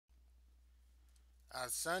Our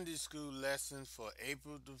Sunday school lesson for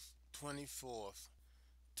April the 24th,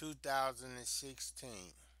 2016.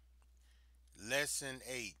 Lesson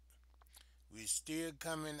 8. We're still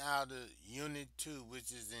coming out of Unit 2,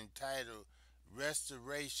 which is entitled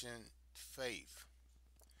Restoration Faith.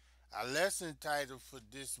 Our lesson title for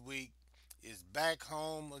this week is Back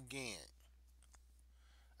Home Again.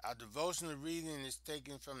 Our devotional reading is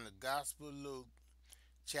taken from the Gospel of Luke,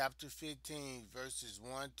 chapter 15, verses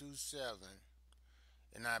 1 through 7.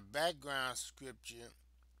 And our background scripture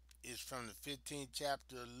is from the 15th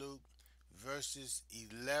chapter of Luke, verses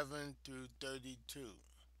 11 through 32.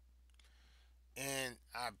 And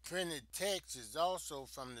our printed text is also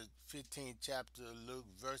from the 15th chapter of Luke,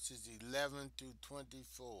 verses 11 through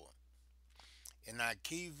 24. And our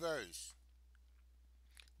key verse,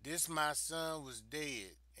 this my son was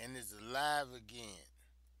dead and is alive again.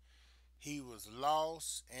 He was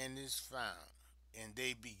lost and is found. And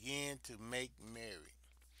they began to make merry.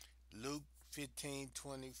 Luke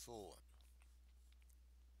 15:24.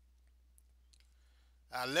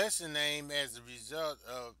 Our lesson aim as a result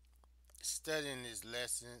of studying this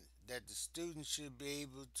lesson that the student should be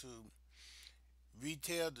able to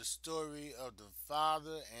retell the story of the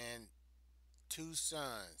father and two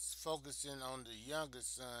sons, focusing on the younger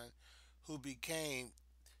son who became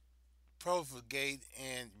profligate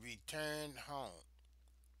and returned home.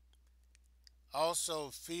 Also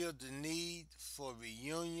feel the need for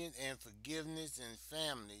reunion and forgiveness in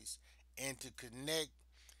families and to connect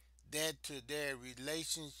that to their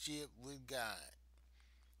relationship with God.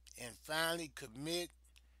 And finally commit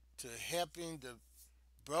to helping the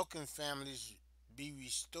broken families be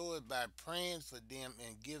restored by praying for them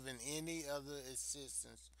and giving any other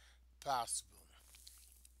assistance possible.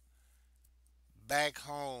 Back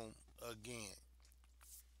home again.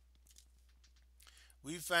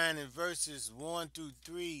 We find in verses 1 through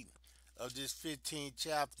 3 of this 15th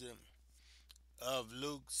chapter of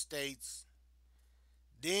Luke states,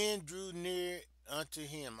 Then drew near unto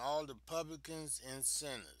him all the publicans and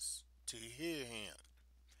sinners to hear him.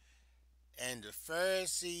 And the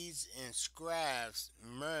Pharisees and scribes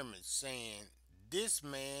murmured, saying, This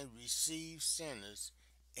man receives sinners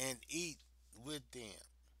and eat with them.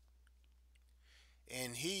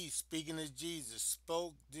 And he, speaking of Jesus,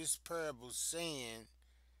 spoke this parable, saying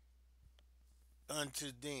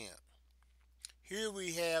unto them. Here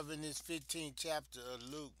we have in this 15th chapter of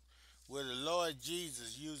Luke where the Lord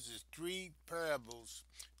Jesus uses three parables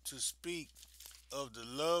to speak of the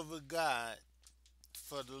love of God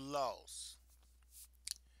for the lost.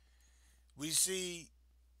 We see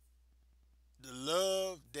the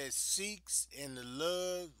love that seeks and the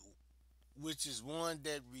love which is one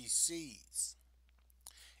that receives.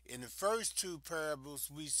 In the first two parables,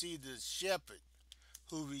 we see the shepherd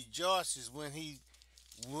who rejoices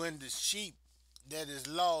when the sheep that is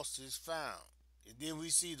lost is found. And then we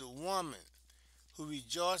see the woman who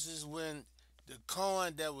rejoices when the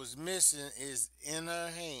coin that was missing is in her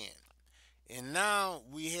hand. And now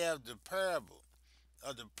we have the parable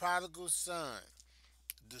of the prodigal son,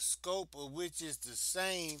 the scope of which is the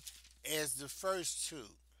same as the first two,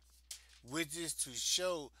 which is to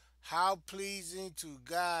show how pleasing to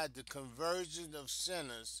God the conversion of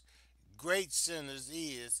sinners, great sinners,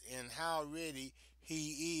 is, and how ready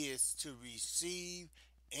he is to receive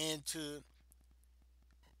and to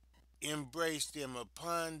embrace them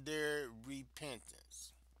upon their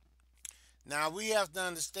repentance. Now we have to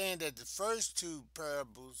understand that the first two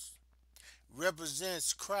parables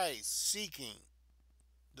represents Christ seeking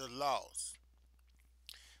the lost.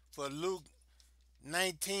 For Luke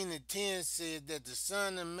 19:10 says that the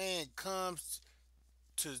Son of Man comes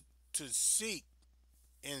to, to seek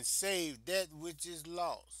and save that which is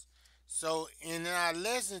lost. So in our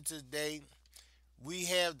lesson today, we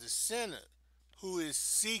have the sinner who is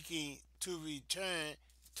seeking to return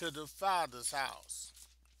to the Father's house.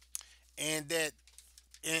 And that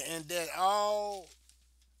all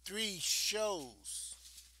three shows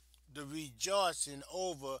the rejoicing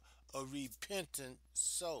over a repentant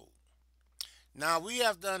soul. Now we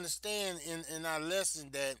have to understand in our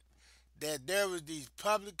lesson that there was these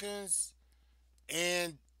publicans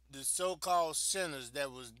and the so-called sinners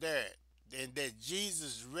that was there, and that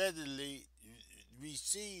Jesus readily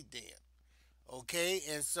received them. Okay,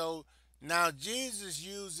 and so now Jesus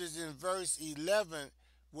uses in verse 11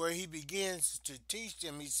 where he begins to teach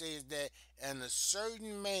them. He says that, and a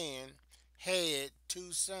certain man had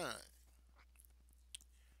two sons.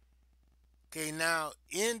 Okay, now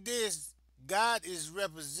in this, God is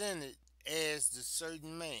represented as the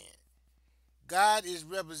certain man. God is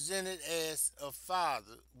represented as a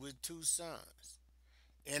father with two sons.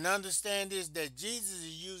 And understand this, that Jesus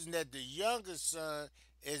is using that the younger son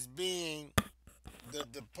as being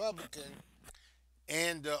the publican,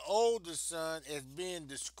 and the older son as being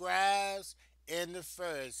the scribes and the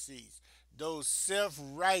Pharisees, those self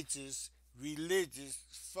righteous religious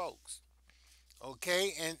folks.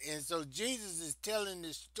 Okay? And so Jesus is telling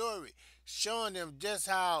this story, showing them just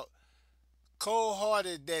how cold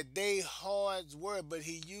hearted that they hearts were, but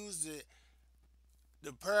he used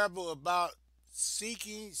the parable about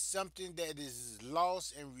seeking something that is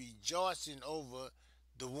lost and rejoicing over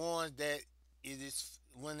the ones that it is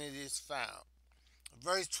when it is found.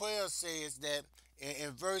 Verse 12 says that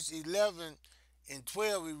in verse 11 and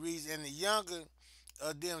 12 we read, and the younger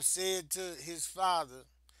of them said to his father,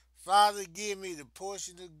 Father, give me the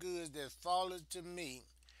portion of goods that falleth to me.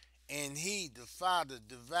 And he, the father,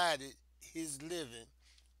 divided his living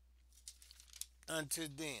unto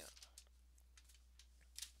them.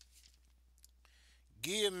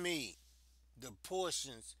 Give me the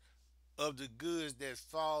portions of the goods that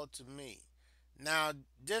fall to me. Now,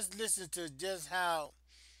 just listen to just how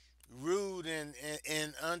rude and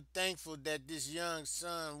unthankful that this young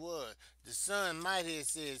son was. The son might have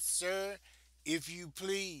said, Sir, if you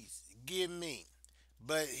please, give me.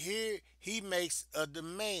 But here he makes a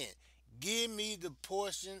demand. Give me the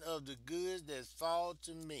portion of the goods that fall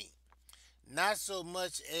to me. Not so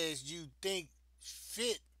much as you think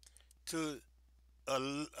fit to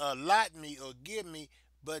allot me or give me,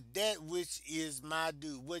 but that which is my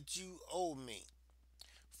due, what you owe me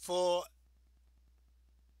for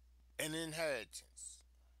an inheritance.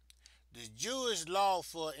 The Jewish law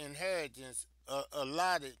for inheritance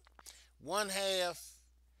allotted one half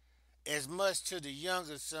as much to the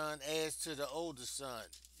younger son as to the older son.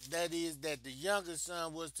 That is, that the younger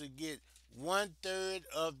son was to get one third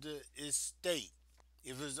of the estate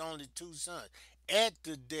if it was only two sons at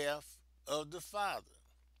the death of the father.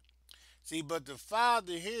 See, but the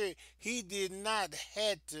father here, he did not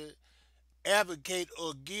have to abdicate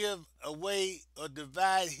or give away or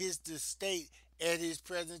divide his estate at his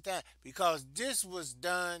present time, because this was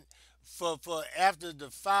done for after the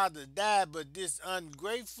father died. But this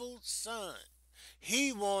ungrateful son,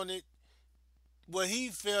 he wanted what he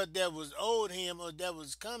felt that was owed him or that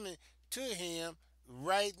was coming to him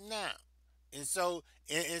right now. And so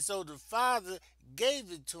the father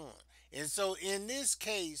gave it to him. And so in this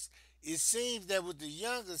case, it seems that with the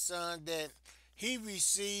younger son that he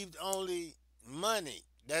received only money.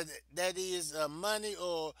 That is money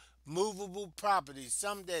or movable property,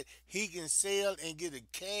 something that he can sell and get a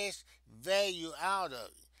cash value out of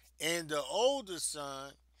it. And the older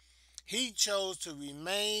son, he chose to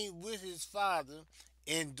remain with his father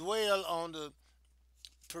and dwell on the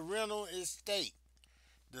parental estate.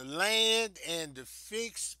 The land and the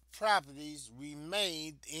fixed properties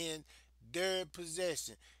remained in their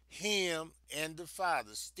possession. Him and the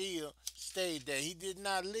father still stayed there. He did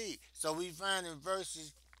not leave. So we find in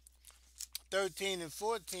verses 13 and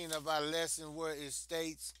 14 of our lesson where it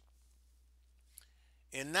states,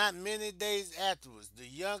 And not many days afterwards, the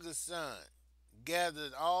younger son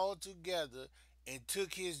gathered all together and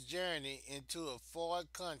took his journey into a far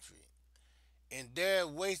country, and there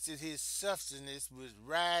wasted his substance with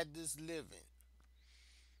riotous living.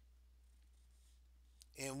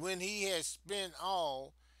 And when he had spent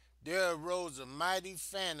all, there arose a mighty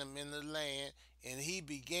famine in the land, and he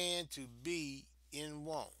began to be in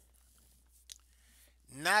want.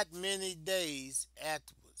 Not many days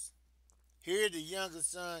afterwards, here the younger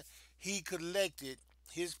son, he collected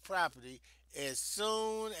his property as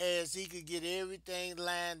soon as he could get everything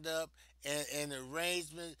lined up and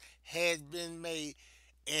arrangements had been made.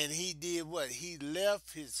 And he did what? He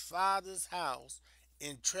left his father's house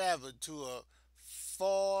and traveled to a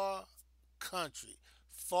far country,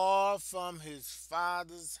 far from his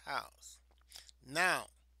father's house. Now,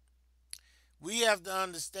 we have to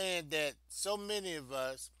understand that so many of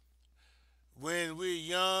us, when we're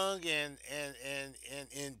young and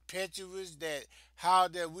impetuous, that how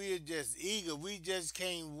that we're just eager, we just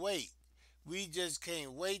can't wait. We just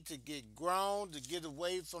can't wait to get grown, to get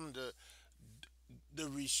away from the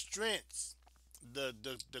restraints, the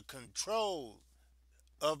control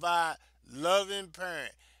of our loving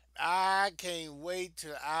parent. I can't wait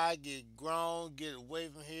till I get grown, get away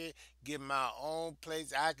from here, get my own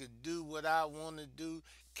place. I could do what I want to do.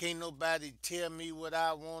 Can't nobody tell me what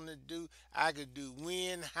I want to do. I could do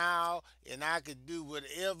when, how, and I could do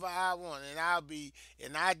whatever I want.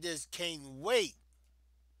 And I just can't wait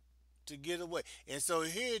to get away. And so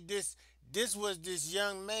here, this was this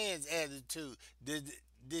young man's attitude.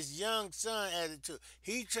 This young son attitude.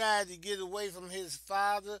 He tried to get away from his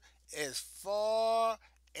father as far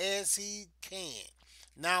as he can.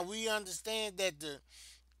 Now we understand that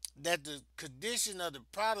the condition of the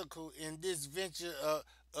prodigal in this venture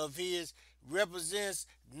of his represents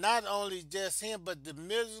not only just him, but the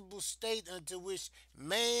miserable state into which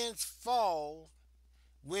man's fall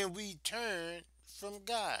when we turn from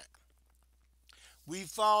God. We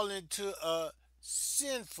fall into a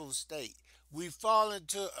sinful state. We fall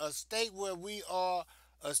into a state where we are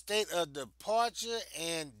a state of departure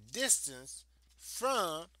and distance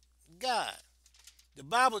from God. The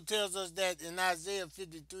Bible tells us that in Isaiah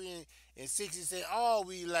 53 and 6, it says, all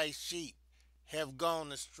we like sheep have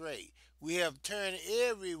gone astray. We have turned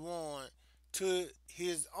everyone to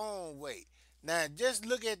his own way. Now, just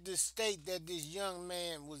look at the state that this young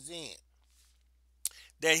man was in.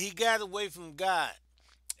 That he got away from God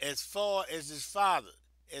as far as his father,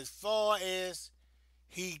 as far as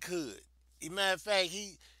he could. As a matter of fact,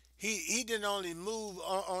 he didn't only move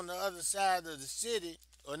on the other side of the city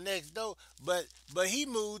or next door, but he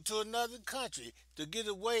moved to another country to get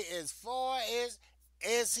away as far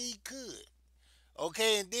as he could.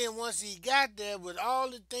 Okay, and then once he got there with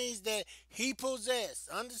all the things that he possessed,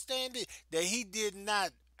 understand it, that he did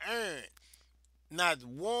not earn not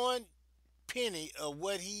one penny of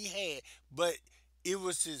what he had, but it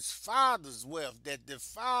was his father's wealth that the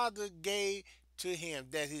father gave to him,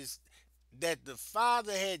 that the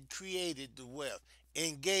father had created the wealth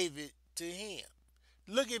and gave it to him.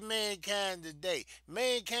 Look at mankind today.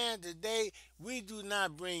 Mankind today, we do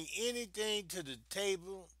not bring anything to the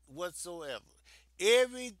table whatsoever.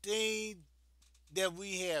 Everything that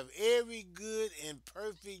we have, every good and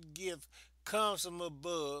perfect gift comes from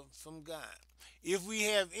above, from God. If we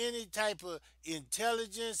have any type of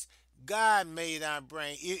intelligence, God made our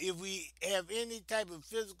brain. If we have any type of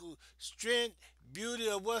physical strength, beauty,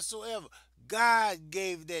 or whatsoever, God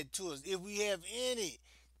gave that to us. If we have any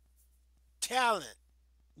talent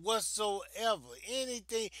whatsoever,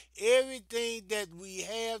 anything, everything that we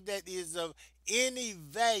have that is of any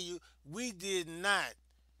value, we did not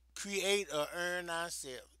create or earn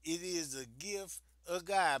ourselves. It is a gift of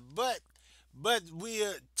God. But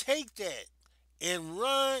we'll take that and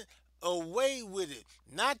run away with it,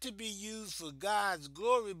 not to be used for God's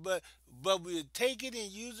glory, but we'll take it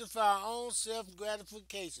and use it for our own self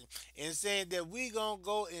gratification, and saying that we're gonna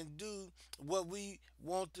go and do what we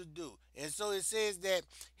want to do. And so it says that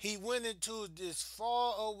he went into this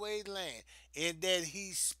far away land and that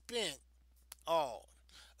he spent all.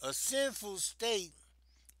 A sinful state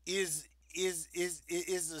is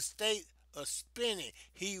a state of spending.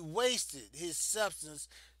 He wasted his substance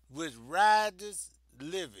with riotous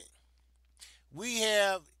living. We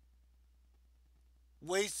have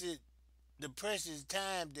wasted the precious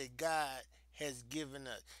time that God has given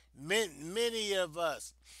us. Many of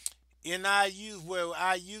us in our youth, where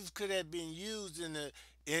our youth could have been used in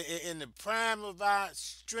the prime of our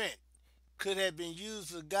strength, could have been used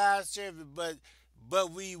for God's service,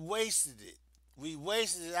 but we wasted it. We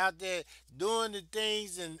wasted it out there doing the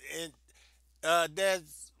things and that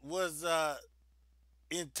was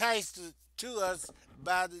enticed to us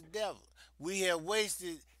by the devil. We have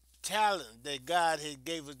wasted talent that God had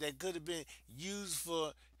gave us that could have been used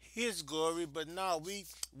for his glory, but no, we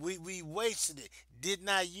wasted it. Did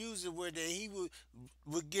not use it where that he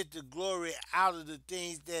would get the glory out of the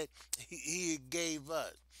things that he gave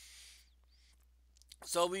us.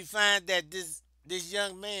 So we find that this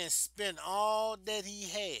young man spent all that he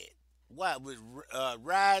had. What? With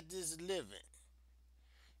riotous living.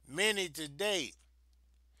 Many today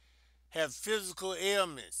have physical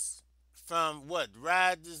ailments from what?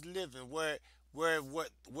 Riotous living, where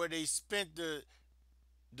they spent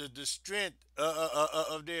the strength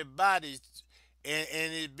of their bodies, and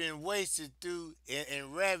it's been wasted through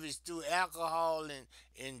and ravished through alcohol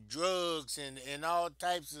and drugs and all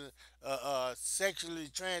types of sexually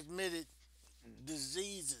transmitted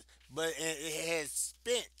diseases. But it has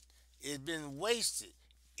spent, it's been wasted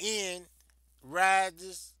in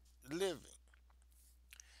riotous living.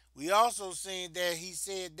 We also seen that he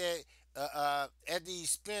said that after he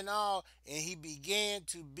spent all and he began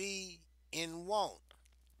to be in want.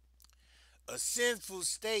 A sinful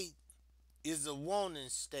state is a wanting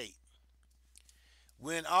state.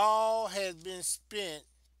 When all has been spent,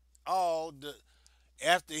 all the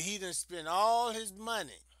after he done spent all his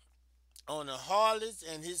money on the harlots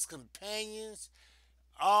and his companions,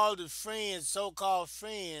 all the friends, so-called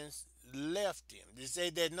friends, left him. They say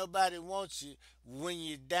that nobody wants you when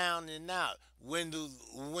you're down and out. When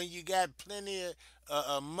you got plenty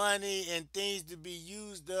of money and things to be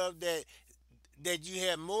used of, that you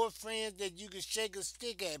had more friends that you could shake a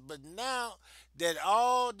stick at. But now that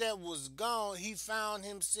all that was gone, he found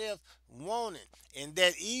himself wanting. And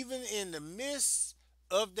that even in the midst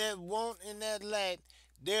of that want and that lack,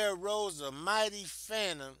 there arose a mighty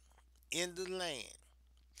famine in the land.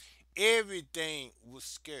 Everything was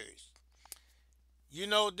scarce. You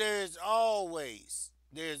know, there's always,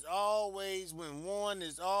 when one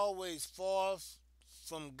is always far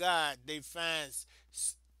from God, they find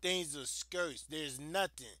things are scarce. There's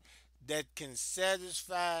nothing that can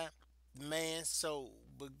satisfy man's soul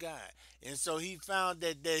but God. And so he found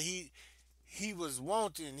that he was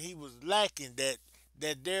wanting, he was lacking,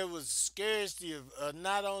 that there was scarcity of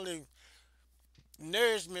not only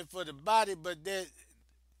nourishment for the body, but that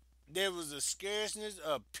there was a scarceness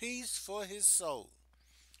of peace for his soul.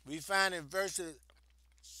 We find in verses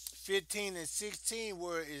 15 and 16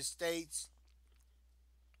 where it states,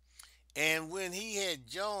 and when he had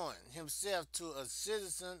joined himself to a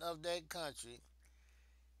citizen of that country,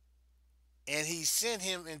 and he sent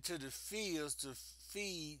him into the fields to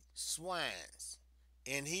feed swines,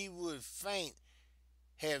 and he would faint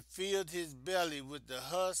have filled his belly with the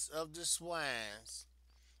husks of the swines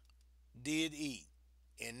did eat,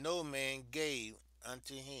 and no man gave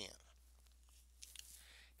unto him.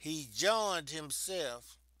 He joined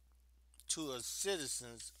himself to a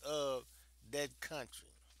citizens of that country.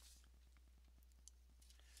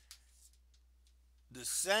 The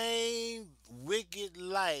same wicked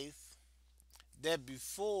life that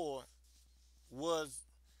before was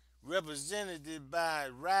represented by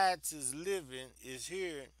riotous living is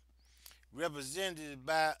here represented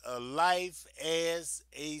by a life as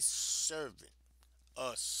a servant,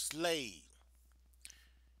 a slave.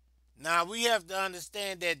 Now we have to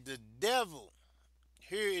understand that the devil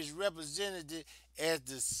here is represented as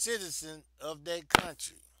the citizen of that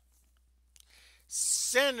country.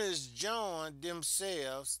 Sinners join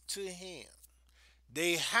themselves to him.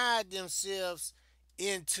 They hide themselves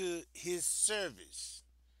into his service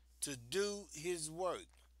to do his work,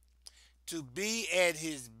 to be at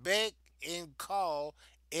his beck and call,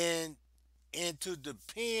 and to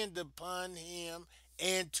depend upon him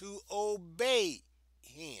and to obey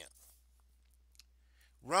him.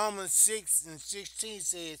 Romans 6 and 16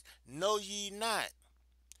 says, know ye not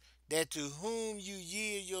that to whom you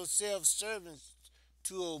yield yourselves servants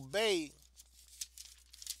to obey,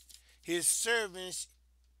 his servants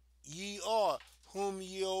ye are, whom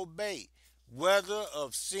ye obey, whether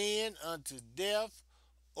of sin unto death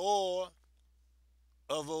or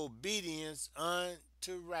of obedience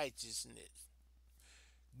unto righteousness.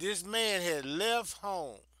 This man had left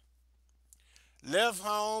home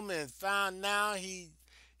and found now he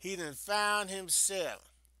done found himself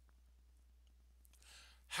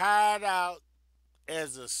hired out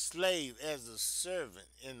as a slave, as a servant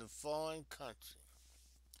in the foreign country.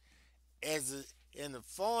 In the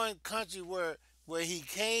foreign country where he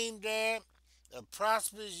came there, a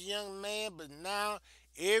prosperous young man, but now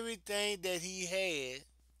everything that he had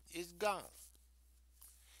is gone.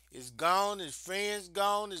 It's gone, his friends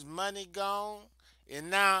gone, his money gone, and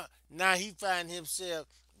now he find himself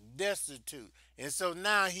destitute. And so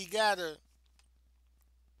now he gotta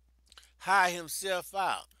hire himself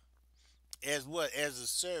out as what? As a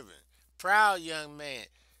servant. Proud young man.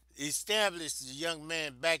 Established young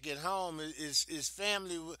man back at home. His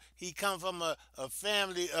family, he come from a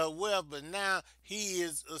family of wealth, but now he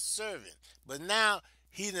is a servant. But now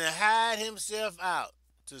he done hired himself out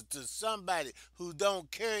to somebody who don't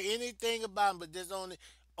care anything about him, but just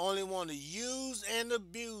only want to use and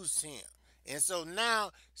abuse him. And so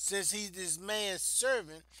now, since he's this man's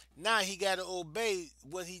servant, now he got to obey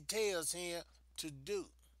what he tells him to do.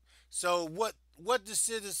 So what the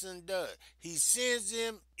citizen does, he sends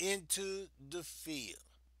him into the field,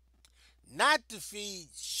 not to feed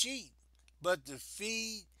sheep, but to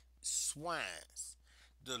feed swines.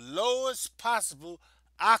 The lowest possible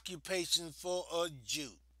occupation for a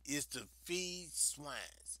Jew is to feed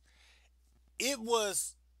swines. It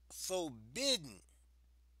was forbidden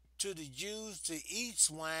to the Jews to eat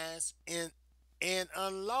swines and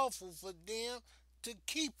unlawful for them to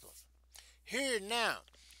keep them. Here now,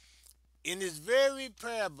 in this very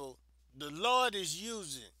parable, the Lord is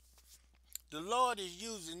using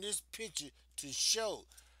this picture to show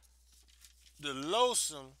the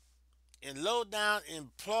loathsome and low down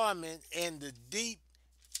employment and the deep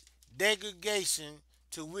degradation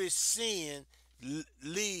to which sin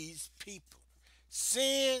leads people.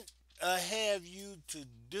 Sin have you to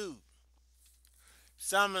do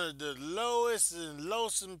some of the lowest and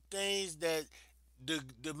loathsome things, that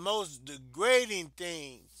the most degrading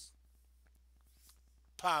things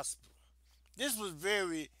possible. This was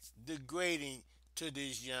very degrading to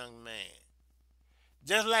this young man.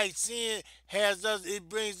 Just like sin has us, it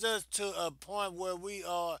brings us to a point where we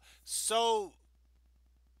are so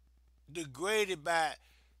degraded by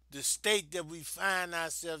the state that we find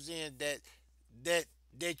ourselves in, that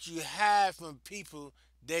that you hide from people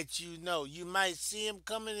that you know. You might see them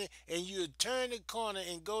coming in and you turn the corner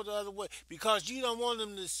and go the other way because you don't want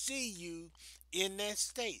them to see you in that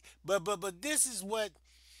state. But this is what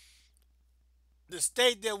the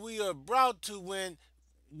state that we are brought to when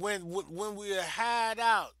we are hired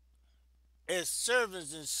out as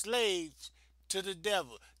servants and slaves to the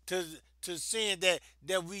devil, to to sin,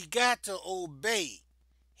 that we got to obey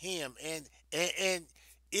him, and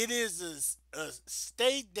it is a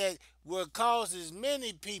state that will causes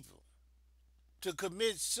many people to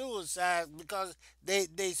commit suicide because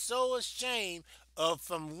they so ashamed of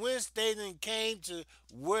from whence they done came to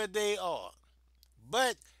where they are.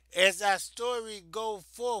 But as our story go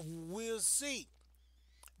forth, we'll see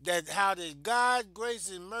that how that God grace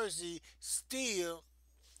and mercy still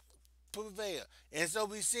prevail. And so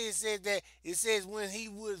we see it says that it says when he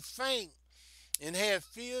would faint and had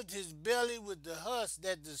filled his belly with the husk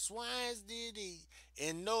that the swines did eat,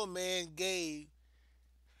 and no man gave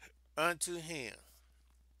unto him.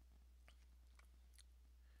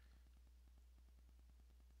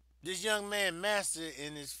 This young man, master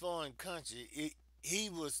in his foreign country, he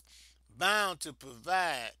was bound to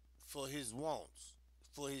provide for his wants,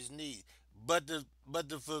 for his needs. But the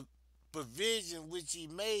provision which he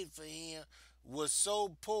made for him was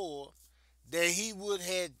so poor that he would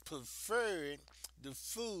have preferred the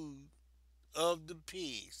food of the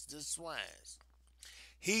pigs, the swines.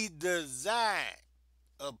 He desired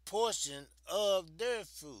a portion of their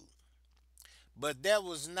food, but that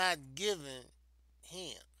was not given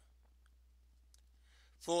him.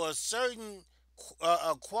 For a certain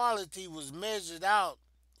a quality was measured out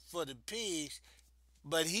for the pigs,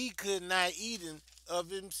 but he could not eat it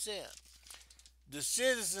of himself. The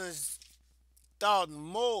citizens thought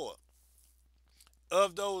more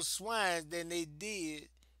of those swines than they did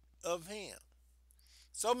of him.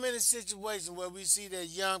 So many situations where we see that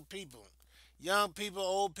young people,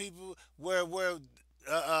 old people, where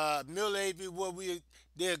middle-aged people, where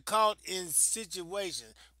they're caught in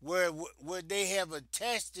situations where they have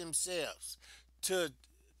attached themselves to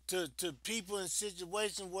to people in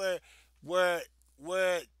situations where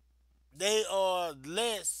where they are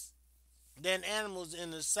less than animals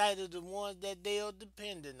in the sight of the ones that they are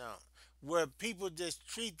dependent on, where people just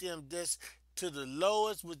treat them just to the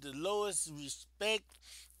lowest with the lowest respect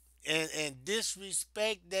and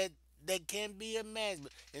disrespect that can be imagined.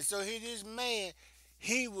 And so here this man,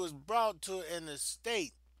 he was brought to an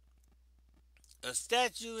estate, a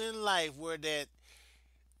statue in life where that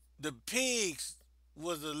the pigs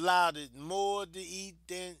was allowed it more to eat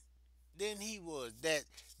than he was. That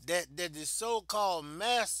the so-called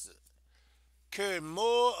master cared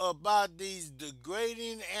more about these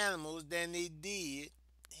degrading animals than they did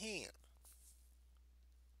him.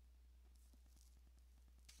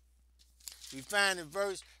 We find in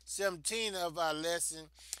verse 17 of our lesson,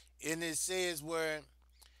 and it says where,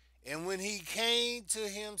 and when he came to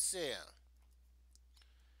himself,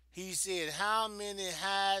 he said, how many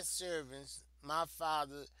hired servants my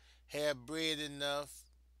father had bread enough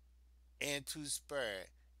and to spare,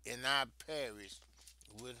 and I perished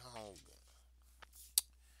with hunger.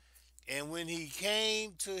 And when he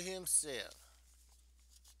came to himself,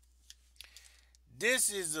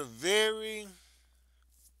 this is a very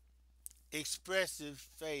expressive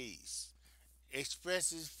phase.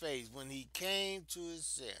 Expresses face when he came to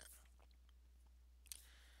himself.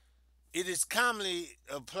 It is commonly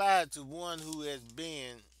applied to one who has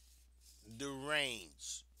been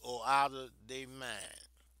deranged or out of their mind.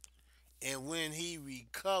 And when he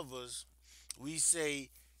recovers, we say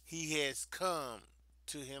he has come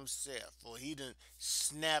to himself or he done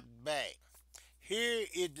snapped back. Here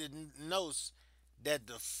it denotes that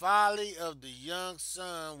the folly of the young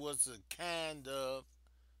son was a kind of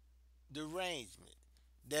derangement,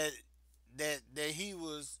 that that he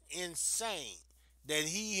was insane, that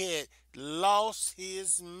he had lost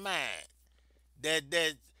his mind,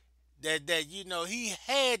 that he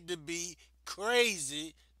had to be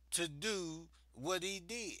crazy to do what he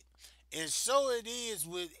did. And so it is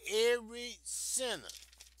with every sinner.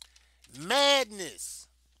 Madness,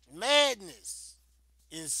 madness,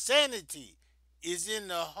 insanity is in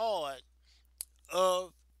the heart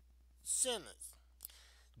of sinners.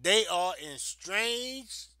 They are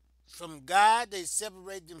estranged from God. They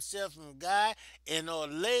separate themselves from God and are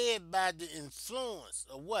led by the influence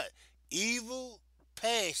of what? Evil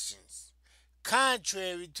passions,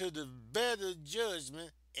 contrary to the better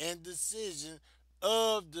judgment and decision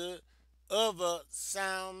of a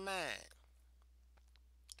sound mind.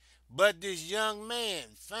 But this young man,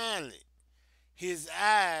 finally, his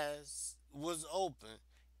eyes was open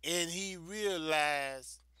and he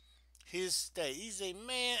realized his state. He said,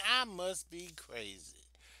 man, I must be crazy.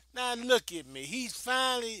 Now look at me. He's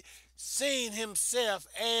finally seen himself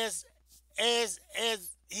as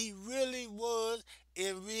he really was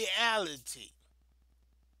in reality.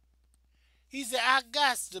 He said, I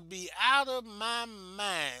got to be out of my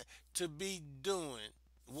mind to be doing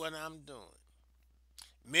what I'm doing.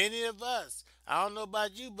 Many of us, I don't know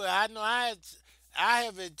about you, but I know I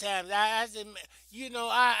have at times. I said,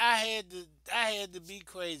 I had to be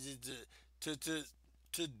crazy to to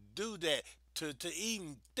to do that, to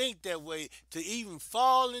even think that way, to even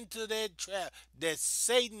fall into that trap that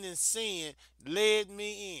Satan and sin led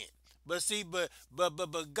me in. But see, but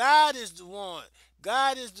God is the one.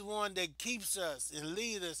 God is the one that keeps us and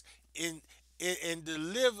lead us and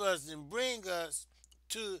deliver us and bring us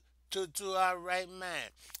to to our right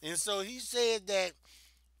mind. And so he said that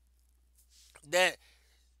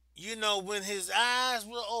when his eyes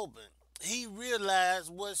were open, he realized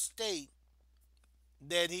what state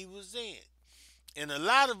that he was in. And a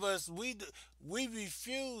lot of us we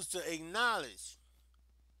refuse to acknowledge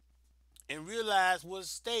and realize what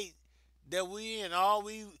state that we in.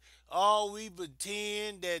 All we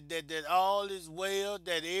pretend that all is well,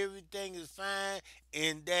 that everything is fine,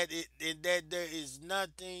 and that there is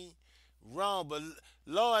nothing wrong. But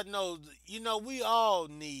Lord knows, we all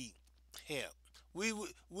need help.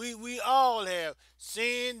 We all have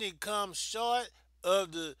sinned and come short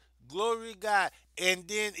of the glory of God. And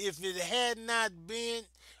then if it had not been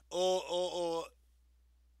or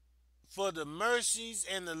for the mercies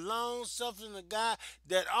and the long suffering of God,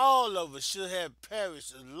 that all of us should have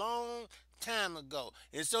perished a long time ago.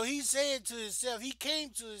 And so he said to himself, he came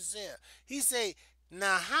to himself. He said,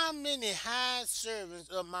 now how many hired servants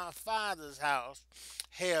of my father's house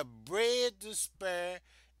have bread to spare,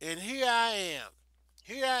 and here I am.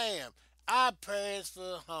 Here I am. I perish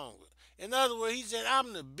for hunger. In other words, he said,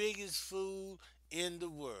 I'm the biggest fool in the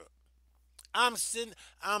world. I'm sitting,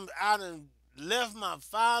 I done left my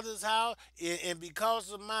father's house, and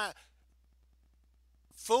because of my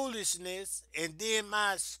foolishness and then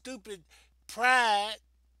my stupid pride,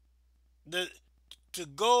 the, to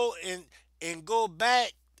go and go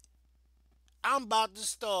back, I'm about to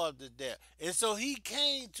starve to death. And so he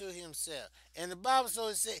came to himself. And the Bible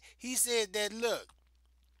he said that, look,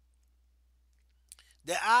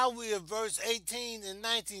 that I will, verse 18 and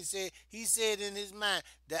 19 said, he said in his mind,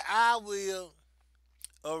 that I will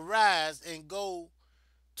arise and go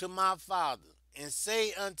to my father and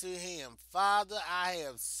say unto him, Father, I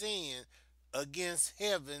have sinned against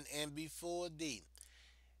heaven and before thee,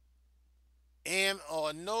 and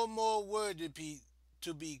are no more worthy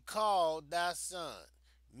to be called thy son.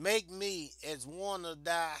 Make me as one of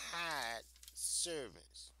thy hired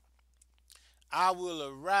servants. I will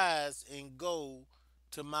arise and go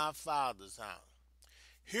to my father's house.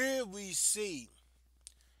 Here we see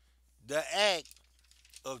the act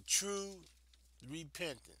of true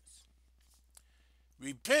repentance.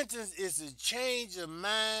 Repentance is a change of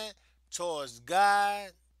mind towards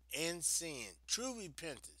God and sin. True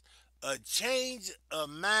repentance, a change of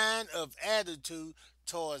mind, of attitude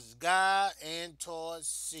towards God and towards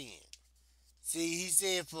sin. See, he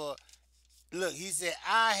said,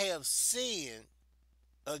 I have sinned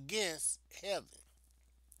against heaven.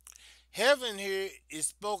 Heaven here is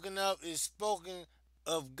spoken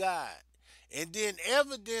of God. And then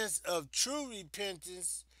evidence of true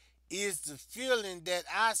repentance is the feeling that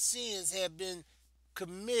our sins have been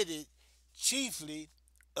committed chiefly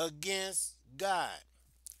against God.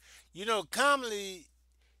 Commonly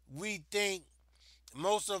we think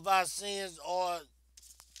most of our sins are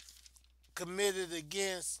committed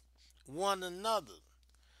against one another.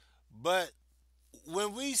 But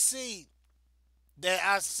when we see that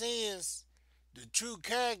our sins, the true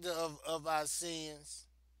character of our sins,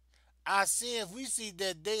 we see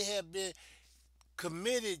that they have been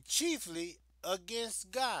committed chiefly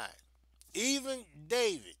against God. Even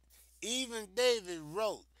David, even David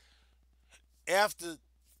wrote, after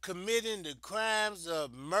committing the crimes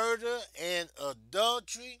of murder and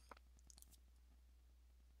adultery,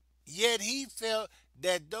 yet he felt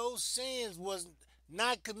that those sins was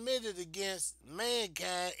not committed against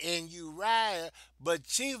mankind and Uriah, but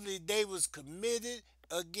chiefly they was committed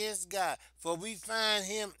against God. For we find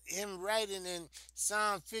him writing in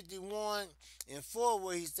Psalm 51 and 4,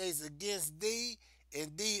 where he states, against thee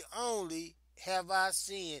and thee only have I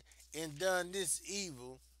sinned and done this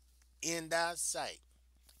evil in thy sight.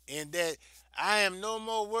 And that I am no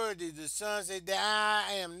more worthy, the son said, that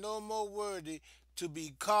I am no more worthy to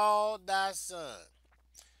be called thy son.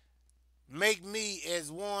 make me as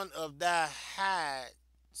one of thy high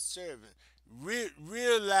servants.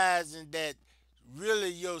 Realizing that really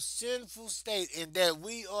your sinful state and that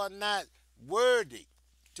we are not worthy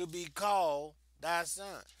to be called thy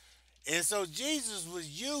son. And so Jesus was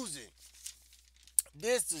using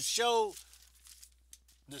this to show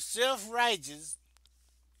the self-righteous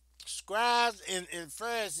scribes and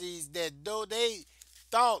Pharisees that though they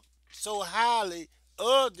thought so highly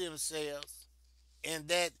of themselves, and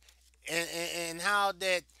that and how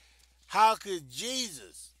that how could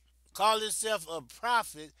Jesus call himself a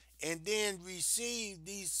prophet and then receive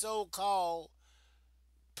these so-called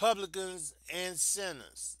publicans and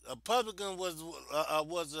sinners? A publican was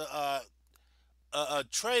a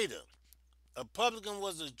traitor. A publican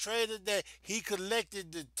was a traitor that he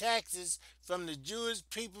collected the taxes from the Jewish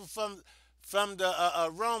people, from the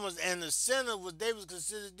Romans, and the sinner was they was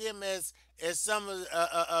considered them as some of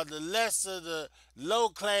the lesser, the low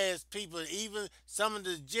class people, even some of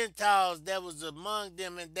the Gentiles that was among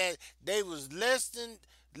them, and that they was less than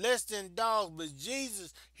dogs. But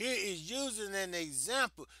Jesus here is using an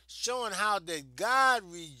example showing how that God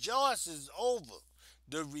rejoices over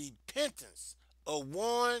the repentance of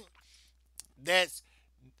one that's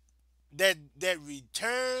that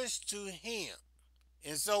returns to him.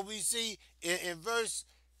 And so we see in verses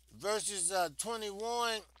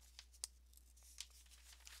 21,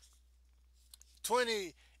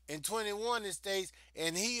 20 and 21, it states,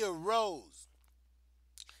 and he arose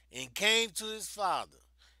and came to his father.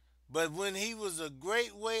 But when he was a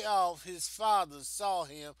great way off, his father saw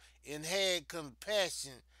him and had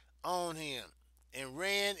compassion on him, and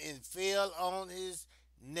ran and fell on his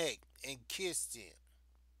neck and kissed him.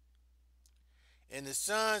 And the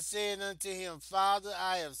son said unto him, Father,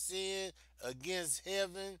 I have sinned against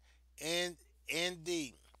heaven and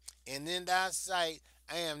thee, and in thy sight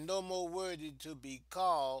I am no more worthy to be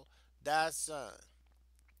called thy son.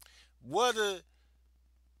 What a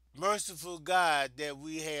merciful God that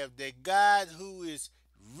we have, that God who is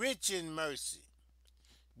rich in mercy,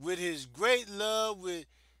 with his great love with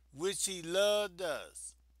which he loved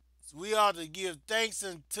us. We ought to give thanks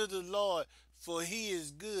unto the Lord, for he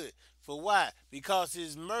is good. For why? Because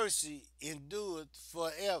his mercy endureth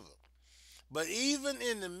forever. But even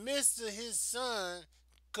in the midst of his son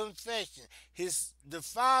confession, the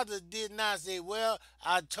father did not say, well,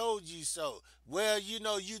 I told you so. Well, you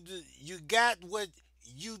got what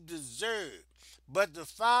you deserve. But the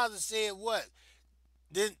father said what?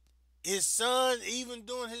 Then his son, even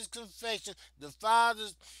during his confession, the father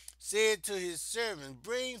said to his servant,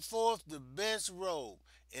 bring forth the best robe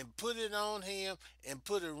and put it on him, and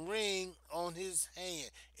put a ring on his hand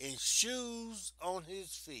and shoes on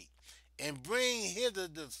his feet. And bring hither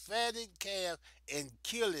the fatted calf and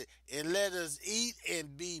kill it, and let us eat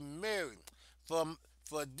and be merry. For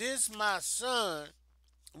this my son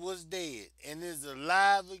was dead and is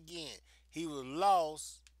alive again. He was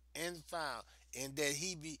lost and found, and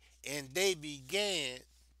they began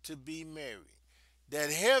to be merry. That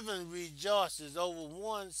heaven rejoices over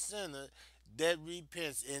one sinner that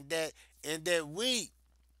repents, and that we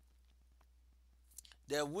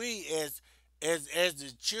as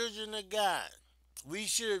the children of God, we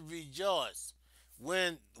should rejoice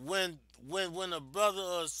when a brother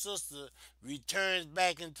or a sister returns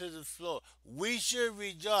back into the floor. We should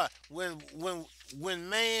rejoice when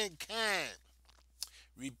mankind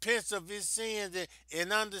repents of his sins,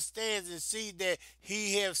 and understands and see that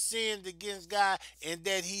he have sinned against God, and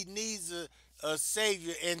that he needs a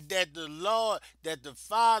savior, and that the Lord, that the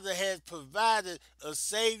Father has provided a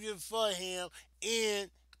savior for him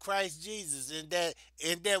in Christ Jesus, and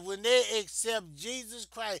that when they accept Jesus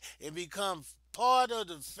Christ and become part of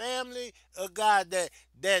the family of God, that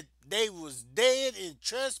they was dead in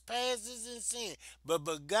trespasses and sin, but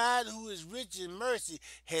God, who is rich in mercy,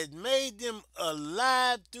 had made them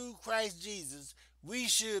alive through Christ Jesus. We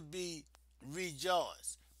should be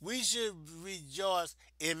rejoiced. We should rejoice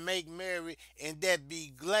and make merry, and that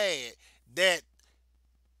be glad that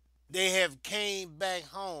they have came back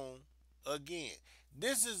home again.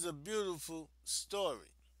 This is a beautiful story.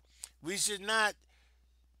 We should not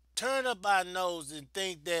turn up our nose and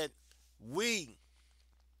think that we,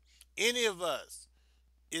 any of us,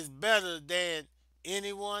 is better than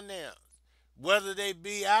anyone else. Whether they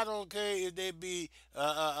be, I don't care if they be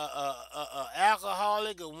a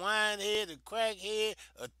alcoholic, a winehead, a crackhead,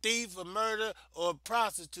 a thief, a murderer, or a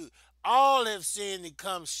prostitute. All have sinned and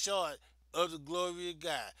come short of the glory of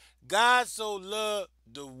God. God so loved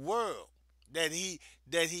the world that he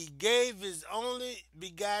gave his only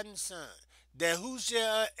begotten son, that who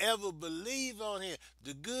shall ever believe on him,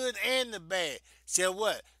 the good and the bad, shall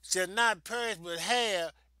what? Shall not perish but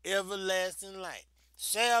have everlasting life.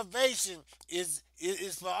 Salvation is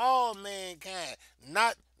for all mankind,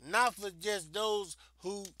 not not for just those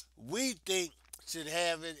who we think should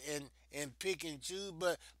have it and pick and choose,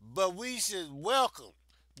 but we should welcome.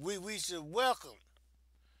 We should welcome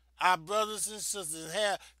our brothers and sisters and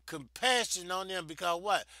have compassion on them because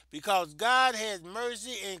what? Because God has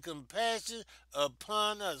mercy and compassion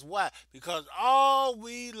upon us. Why? Because all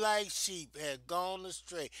we like sheep have gone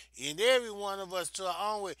astray, and every one of us to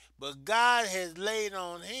our own way. But God has laid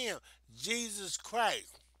on him, Jesus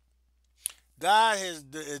Christ. God has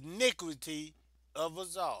the iniquity of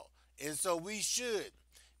us all. And so we should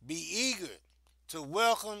be eager to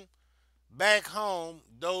welcome back home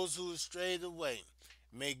those who have strayed away.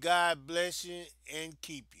 May God bless you and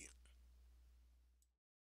keep you.